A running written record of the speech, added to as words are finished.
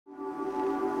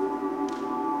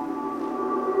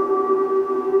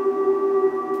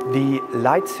The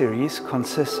LightSeries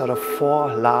consists out of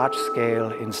 4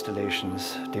 large-scale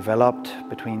installations developed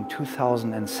between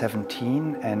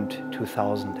 2017 and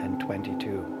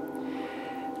 2022.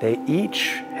 They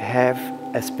each have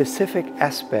a specific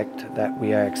aspect that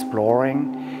we are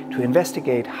exploring to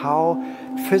investigate how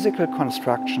physical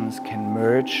constructions can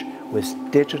merge with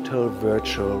digital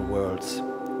virtual worlds.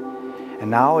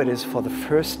 And now it is for the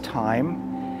first time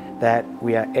that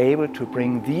we are able to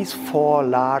bring these 4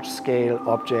 large-scale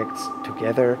objects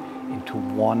together into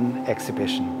one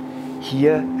exhibition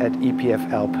here at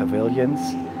EPFL Pavilions,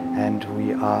 and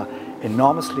we are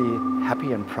enormously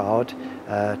happy and proud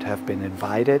to have been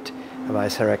invited by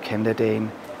Sarah Kenderdane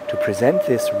to present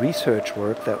this research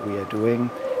work that we are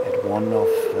doing at one of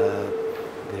the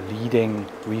leading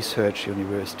research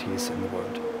universities in the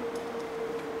world.